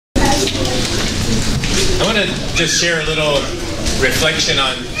I want to just share a little reflection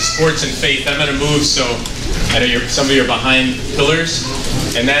on sports and faith. I'm going to move, so I know some of you are behind pillars.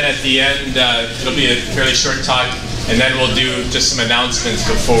 And then at the end, it'll be a fairly short talk, and then we'll do just some announcements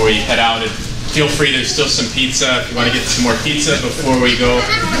before we head out. And feel free, there's still some pizza. If you want to get some more pizza before we go,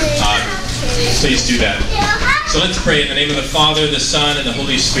 please do that. So let's pray in the name of the Father, the Son, and the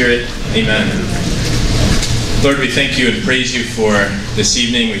Holy Spirit. Amen. Lord, we thank you and praise you for this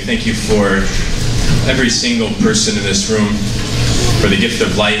evening. We thank you for every single person in this room, for the gift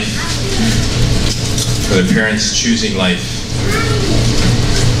of life, for the parents choosing life.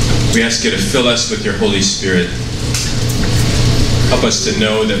 We ask you to fill us with your Holy Spirit. Help us to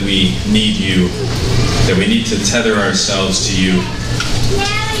know that we need you, that we need to tether ourselves to you,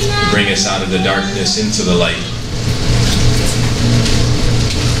 to bring us out of the darkness into the light.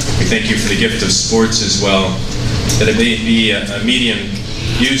 We thank you for the gift of sports as well, that it may be a medium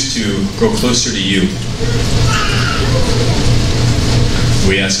used to grow closer to you.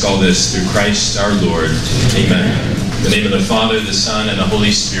 We ask all this through Christ our Lord. Amen. In the name of the Father, the Son, and the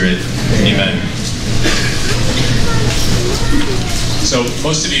Holy Spirit. Amen. So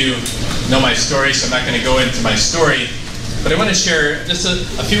most of you know my story, so I'm not going to go into my story. But I want to share just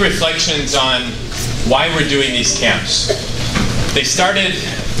a few reflections on why we're doing these camps. They started,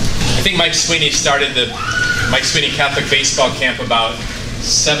 I think Mike Sweeney started the Mike Sweeney Catholic Baseball Camp about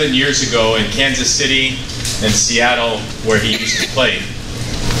 7 years ago in Kansas City and Seattle, where he used to play.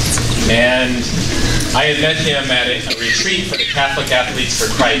 And I had met him at a retreat for the Catholic Athletes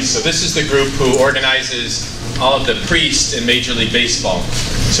for Christ. So this is the group who organizes all of the priests in Major League Baseball.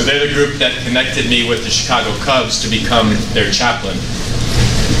 So they're the group that connected me with the Chicago Cubs to become their chaplain.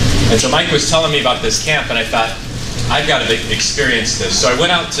 And so Mike was telling me about this camp, and I thought, I've got to experience this. So I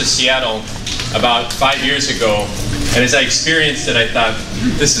went out to Seattle about 5 years ago, and as I experienced it, I thought,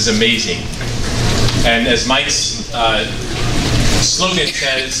 this is amazing. And as Mike's slogan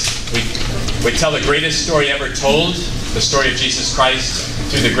says, we tell the greatest story ever told, the story of Jesus Christ,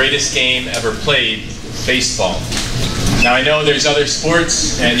 through the greatest game ever played, baseball. Now I know there's other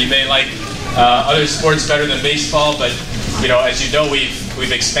sports, and you may like other sports better than baseball, but you know, as you know,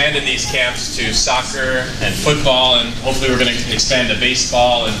 we've expanded these camps to soccer and football, and hopefully we're going to expand to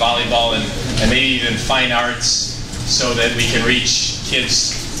baseball and volleyball and maybe even fine arts, so that we can reach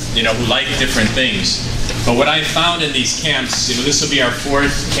kids, you know, who like different things. But what I found in these camps, you know, this will be our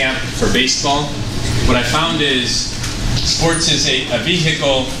 4th camp for baseball. What I found is sports is a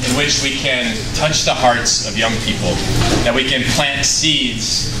vehicle in which we can touch the hearts of young people, that we can plant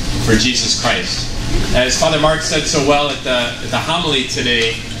seeds for Jesus Christ. As Father Mark said so well at the homily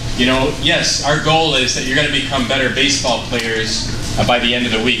today, you know, yes, our goal is that you're going to become better baseball players by the end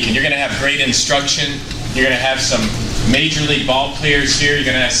of the week, and you're going to have great instruction. You're going to have some Major League ball players here. You're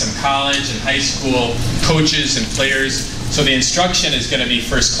going to have some college and high school coaches and players. So the instruction is going to be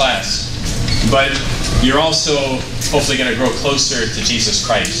first class. But you're also hopefully going to grow closer to Jesus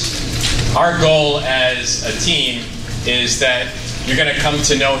Christ. Our goal as a team is that you're going to come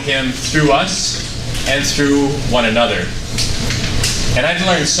to know Him through us and through one another. And I've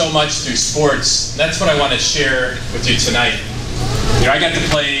learned so much through sports. That's what I want to share with you tonight. You know, I got to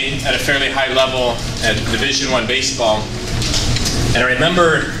play at a fairly high level at Division I baseball. And I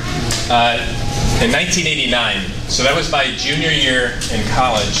remember in 1989, so that was my junior year in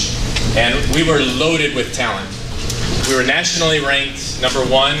college, and we were loaded with talent. We were nationally ranked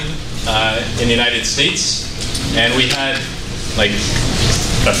 #1 in the United States, and we had like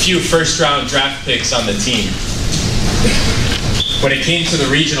a few first-round draft picks on the team. When it came to the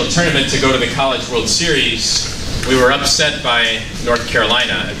regional tournament to go to the College World Series, we were upset by North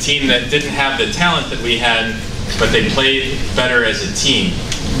Carolina, a team that didn't have the talent that we had, but they played better as a team.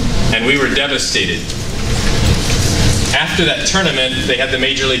 And we were devastated. After that tournament, they had the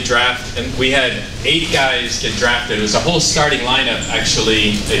Major League draft, and we had 8 guys get drafted. It was a whole starting lineup,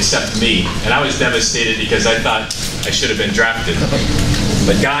 actually, except me. And I was devastated because I thought I should have been drafted.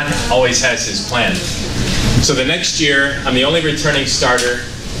 But God always has His plan. So the next year, I'm the only returning starter.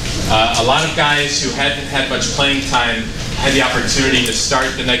 A lot of guys who hadn't had much playing time had the opportunity to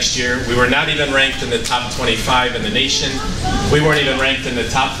start the next year. We were not even ranked in the top 25 in the nation. We weren't even ranked in the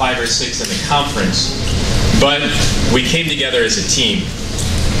top 5 or 6 in the conference. But we came together as a team,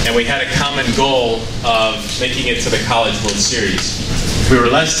 and we had a common goal of making it to the College World Series. We were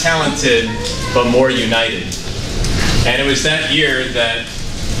less talented, but more united. And it was that year that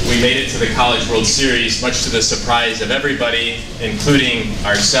we made it to the College World Series, much to the surprise of everybody, including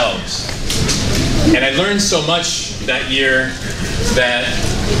ourselves. And I learned so much that year that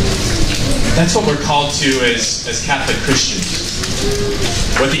that's what we're called to as Catholic Christians.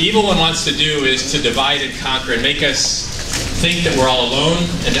 What the evil one wants to do is to divide and conquer and make us think that we're all alone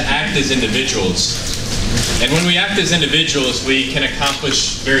and to act as individuals. And when we act as individuals, we can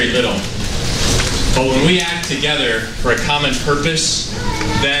accomplish very little. But when we act together for a common purpose,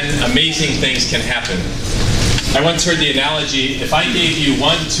 then amazing things can happen. I once heard the analogy, if I gave you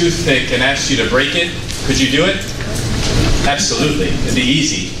one toothpick and asked you to break it, could you do it? Absolutely, it'd be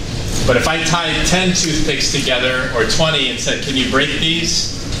easy. But if I tied 10 toothpicks together, or 20, and said, can you break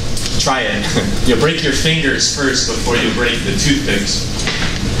these? Try it. You'll break your fingers first before you break the toothpicks.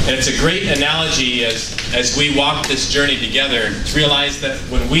 And it's a great analogy as we walk this journey together to realize that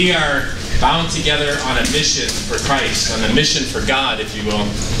when we are bound together on a mission for Christ, on a mission for God, if you will,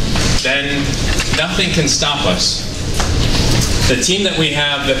 then nothing can stop us. The team that we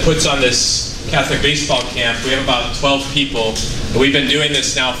have that puts on this Catholic baseball camp, we have about 12 people. We've been doing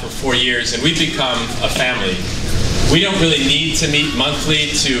this now for 4 years, and we've become a family. We don't really need to meet monthly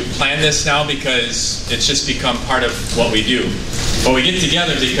to plan this now because it's just become part of what we do. But we get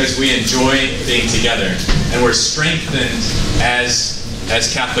together because we enjoy being together, and we're strengthened as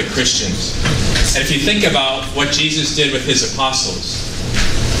Catholic Christians. And if you think about what Jesus did with his apostles,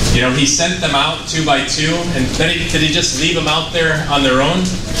 you know, he sent them out 2 by 2, and then did he just leave them out there on their own?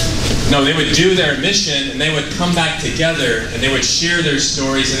 No, they would do their mission, and they would come back together, and they would share their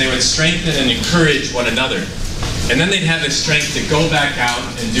stories, and they would strengthen and encourage one another. And then they'd have the strength to go back out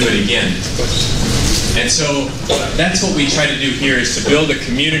and do it again. And so that's what we try to do here, is to build a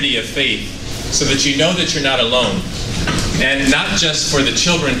community of faith so that you know that you're not alone. And not just for the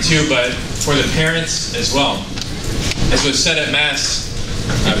children too, but for the parents as well. As was said at Mass,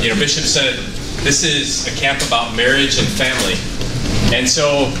 Bishop said, this is a camp about marriage and family. And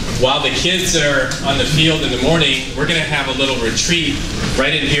so while the kids are on the field in the morning, we're going to have a little retreat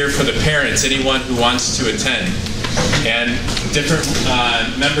right in here for the parents, anyone who wants to attend. And different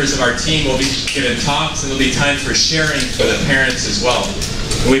members of our team will be giving talks, and there'll be time for sharing for the parents as well.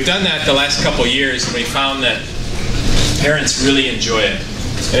 And we've done that the last couple years, and we found that parents really enjoy it.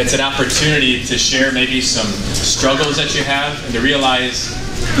 And it's an opportunity to share maybe some struggles that you have and to realize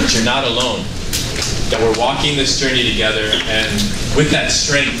that you're not alone, that we're walking this journey together, and with that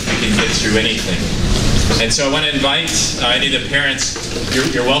strength we can get through anything. And so I want to invite any of the parents,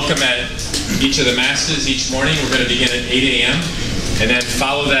 you're welcome at each of the Masses each morning. We're going to begin at 8 a.m. and then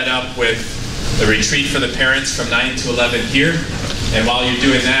follow that up with the retreat for the parents from 9 to 11 here. And while you're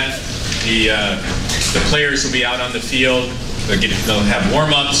doing that, the players will be out on the field. They'll have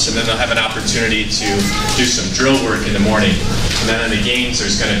warm-ups, and then they'll have an opportunity to do some drill work in the morning. And then in the games,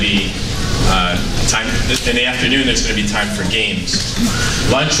 there's going to be time. In the afternoon, there's going to be time for games.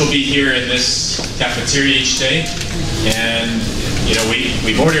 Lunch will be here in this cafeteria each day, and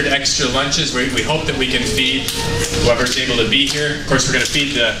we've ordered extra lunches. We hope that we can feed whoever's able to be here. Of course, we're going to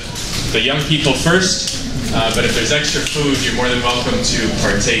feed the young people first, but if there's extra food, you're more than welcome to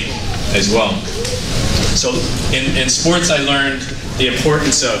partake as well. So in sports, I learned the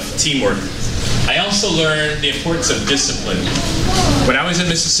importance of teamwork. I also learned the importance of discipline. When I was at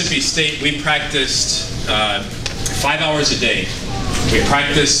Mississippi State, we practiced 5 hours a day. We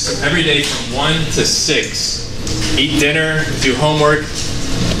practiced every day from 1 to 6. Eat dinner, do homework,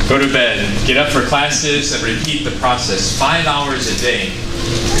 go to bed, get up for classes, and repeat the process. 5 hours a day.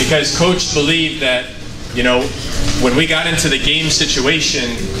 Because Coach believed that, when we got into the game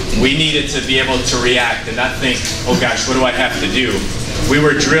situation, we needed to be able to react and not think, oh gosh, what do I have to do? We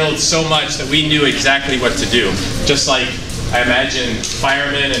were drilled so much that we knew exactly what to do. Just like I imagine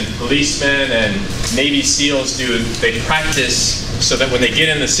firemen and policemen and Navy SEALs do. They practice so that when they get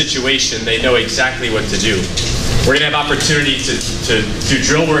in the situation, they know exactly what to do. We're going to have opportunity to do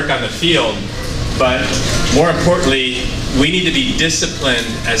drill work on the field, but more importantly, we need to be disciplined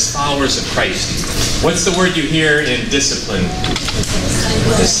as followers of Christ. What's the word you hear in discipline?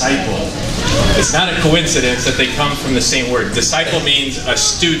 Disciple. It's not a coincidence that they come from the same word. Disciple means a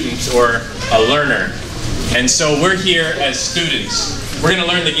student or a learner. And so we're here as students. We're going to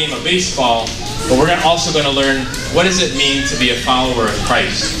learn the game of baseball, but we're also going to learn what does it mean to be a follower of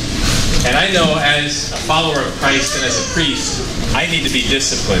Christ. And I know as a follower of Christ and as a priest, I need to be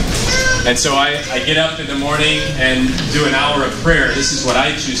disciplined. And so I get up in the morning and do an hour of prayer. This is what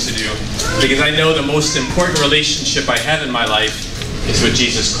I choose to do, because I know the most important relationship I have in my life is with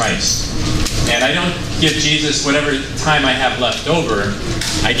Jesus Christ. And I don't give Jesus whatever time I have left over.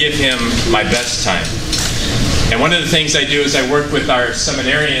 I give him my best time. And one of the things I do as I work with our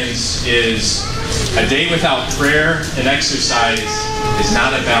seminarians is a day without prayer and exercise is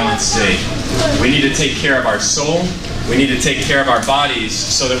not a balanced day. We need to take care of our soul. We need to take care of our bodies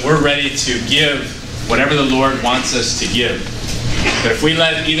so that we're ready to give whatever the Lord wants us to give. But if we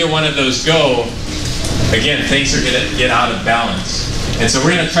let either one of those go, again, things are going to get out of balance. And so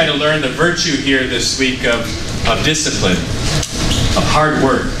we're going to try to learn the virtue here this week of discipline, of hard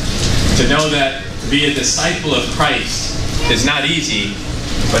work, to know that to be a disciple of Christ is not easy,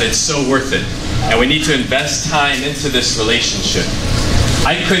 but it's so worth it. And we need to invest time into this relationship.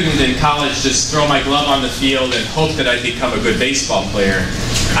 I couldn't in college just throw my glove on the field and hope that I'd become a good baseball player.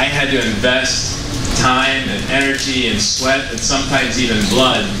 I had to invest time and energy and sweat and sometimes even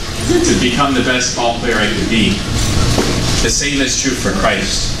blood to become the best ball player I could be. The same is true for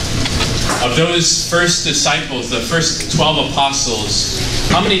Christ. Of those first disciples, the first 12 apostles,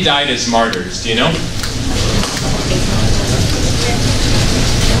 how many died as martyrs? Do you know?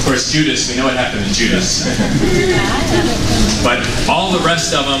 Of course, Judas, we know what happened to Judas. But all the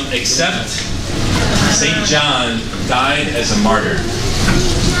rest of them, except St. John, died as a martyr.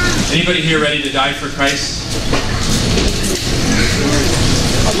 Anybody here ready to die for Christ?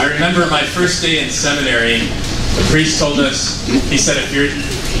 I remember my first day in seminary, the priest told us, he said,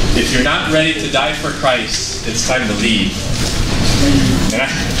 if you're not ready to die for Christ, it's time to leave. And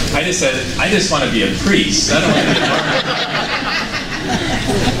I just said, I just want to be a priest. I don't want to be a martyr.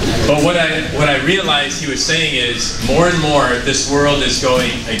 But what I realized he was saying is, more and more, this world is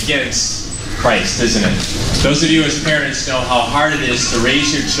going against Christ, isn't it? Those of you as parents know how hard it is to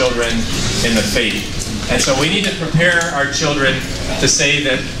raise your children in the faith. And so we need to prepare our children to say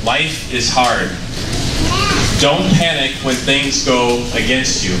that life is hard. Don't panic when things go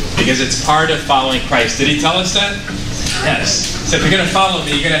against you, because it's part of following Christ. Did he tell us that? Yes. So if you're going to follow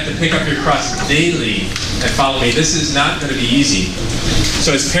me, you're going to have to pick up your cross daily and follow me. This is not going to be easy.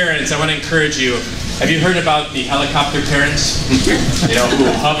 So as parents, I want to encourage you. Have you heard about the helicopter parents? You know, who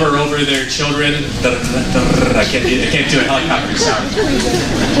hover over their children? I can't do a helicopter sound.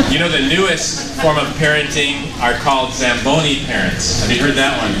 You know, the newest form of parenting are called Zamboni parents. Have you heard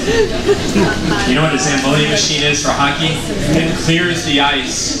that one? You know what a Zamboni machine is for hockey? It clears the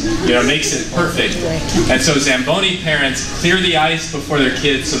ice, you know, makes it perfect. And so Zamboni parents clear the ice before their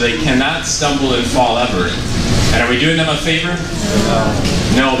kids so they cannot stumble and fall ever. And are we doing them a favor?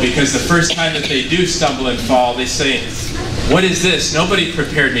 No, because the first time that they do stumble and fall, they say, what is this? Nobody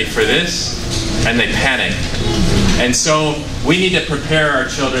prepared me for this. And they panic. And so we need to prepare our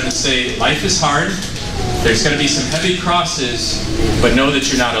children to say, life is hard. There's going to be some heavy crosses, but know that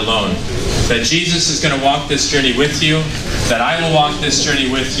you're not alone. That Jesus is going to walk this journey with you, that I will walk this journey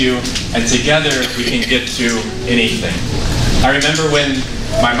with you, and together we can get to anything. I remember when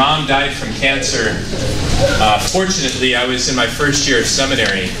my mom died from cancer. Fortunately, I was in my first year of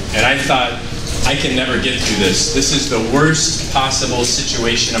seminary, and I thought, I can never get through this. This is the worst possible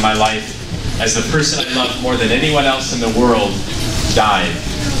situation in my life, as the person I loved more than anyone else in the world died.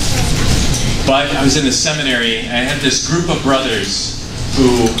 But I was in the seminary, and I had this group of brothers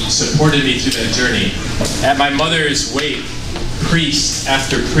who supported me through that journey. At my mother's wake, priest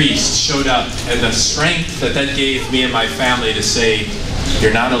after priest showed up, and the strength that gave me and my family to say,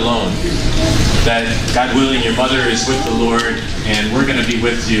 you're not alone. That, God willing, your mother is with the Lord, and we're going to be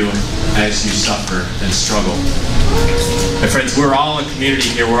with you as you suffer and struggle. My friends, we're all a community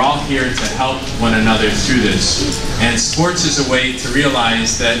here. We're all here to help one another through this. And sports is a way to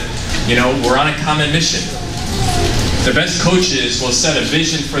realize that, you know, we're on a common mission. The best coaches will set a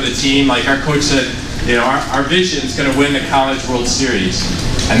vision for the team. Like our coach said, you know, our vision is going to win the College World Series.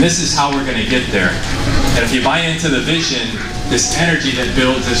 And this is how we're going to get there. And if you buy into the vision, this energy that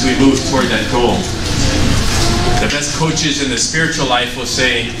builds as we move toward that goal. The best coaches in the spiritual life will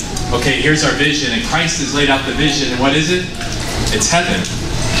say, okay, here's our vision, and Christ has laid out the vision, and what is it? It's heaven.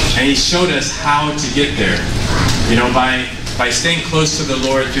 And he showed us how to get there. You know, by staying close to the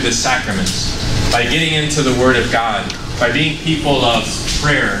Lord through the sacraments, by getting into the Word of God, by being people of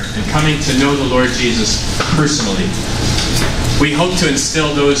prayer, and coming to know the Lord Jesus personally. We hope to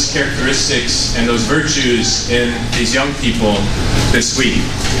instill those characteristics and those virtues in these young people this week.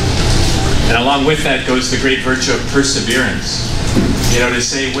 And along with that goes the great virtue of perseverance. You know, to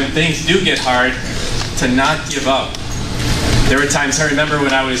say when things do get hard, to not give up. There were times, I remember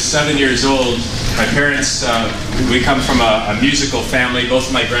when I was 7 years old, my parents, we come from a musical family. Both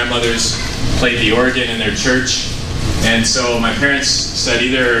of my grandmothers played the organ in their church. And so my parents said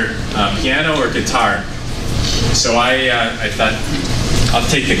either piano or guitar. So I thought, I'll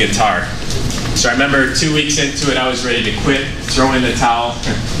take the guitar. So I remember 2 weeks into it, I was ready to quit, throw in the towel.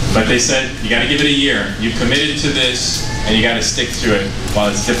 But they said, you got to give it a year. You committed to this, and you got to stick through it while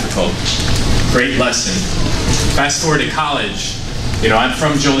it's difficult. Great lesson. Fast forward to college. You know, I'm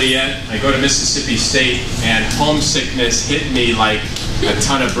from Joliet. I go to Mississippi State, and homesickness hit me like a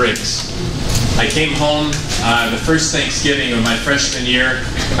ton of bricks. I came home the first Thanksgiving of my freshman year.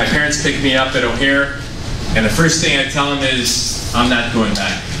 My parents picked me up at O'Hare, and the first thing I tell them is, I'm not going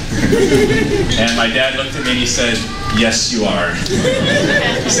back. And my dad looked at me and he said, yes, you are.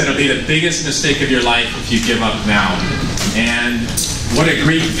 He said, it'll be the biggest mistake of your life if you give up now. And what a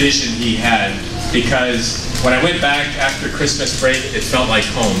great vision he had, because when I went back after Christmas break, it felt like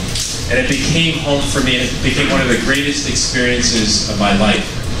home. And it became home for me, and it became one of the greatest experiences of my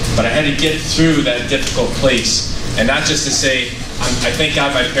life. But I had to get through that difficult place, and not just to say, I thank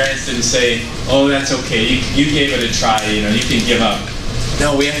God my parents didn't say, oh, that's okay, you gave it a try, you can give up.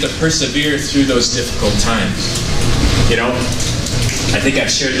 No, we have to persevere through those difficult times. I think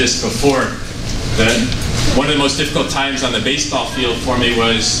I've shared this before. One of the most difficult times on the baseball field for me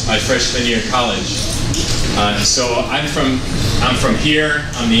was my freshman year in college. So I'm from here.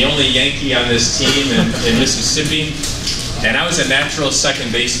 I'm the only Yankee on this team in Mississippi, and I was a natural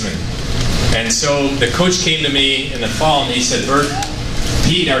second baseman. And so the coach came to me in the fall and he said, Burke,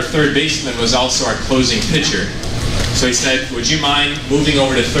 Pete, our third baseman, was also our closing pitcher. So he said, would you mind moving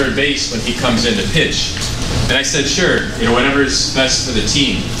over to third base when he comes in to pitch? And I said, sure, whatever's best for the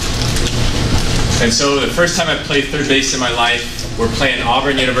team. And so the first time I played third base in my life, we're playing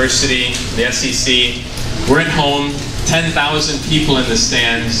Auburn University, the SEC. We're at home, 10,000 people in the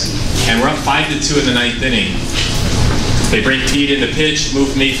stands, and we're up 5-2 in the ninth inning. They bring Pete in to pitch,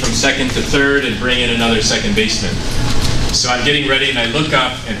 move me from second to third, and bring in another second baseman. So I'm getting ready, and I look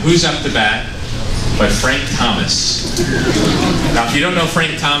up, and who's up to bat? But Frank Thomas. Now, if you don't know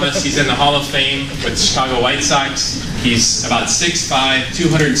Frank Thomas, he's in the Hall of Fame with the Chicago White Sox. He's about 6'5",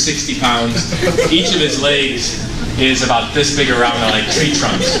 260 pounds. Each of his legs is about this big around, like tree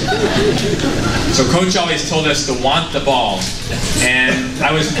trunks. So Coach always told us to want the ball. And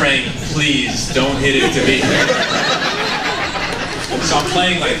I was praying, please don't hit it to me. So I'm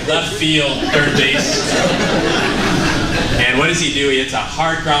playing like left field, third base. And what does he do? He hits a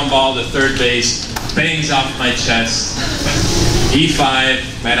hard ground ball to third base, bangs off my chest.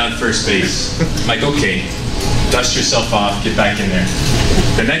 E5, man on first base. I'm like, okay, dust yourself off, get back in there.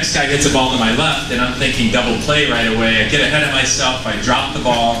 The next guy hits a ball to my left, and I'm thinking double play right away. I get ahead of myself, I drop the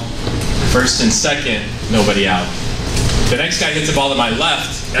ball. First and second, nobody out. The next guy hits a ball to my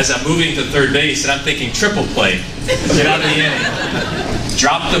left as I'm moving to third base, and I'm thinking triple play. Get out of the inning.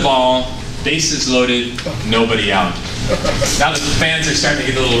 Drop the ball, bases loaded, nobody out. Now the fans are starting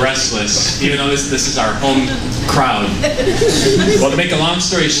to get a little restless, even though this is our home crowd. Well, to make a long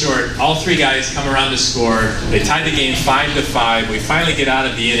story short, all three guys come around to score. They tie the game 5-5. We finally get out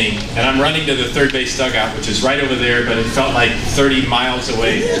of the inning, and I'm running to the third base dugout, which is right over there, but it felt like 30 miles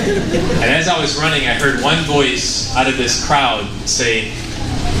away. And as I was running, I heard one voice out of this crowd say,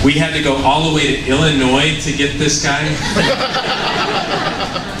 we had to go all the way to Illinois to get this guy?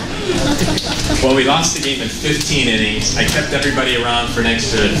 Well, we lost the game in 15 innings. I kept everybody around for an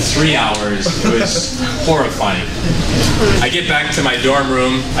extra 3 hours. It was horrifying. I get back to my dorm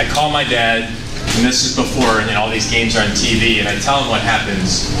room. I call my dad, and this is before all these games are on TV, and I tell him what happened.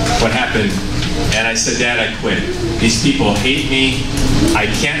 And I said, Dad, I quit. These people hate me. I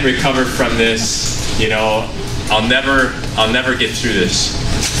can't recover from this. I'll never get through this.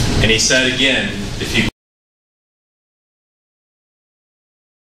 And he said again, if you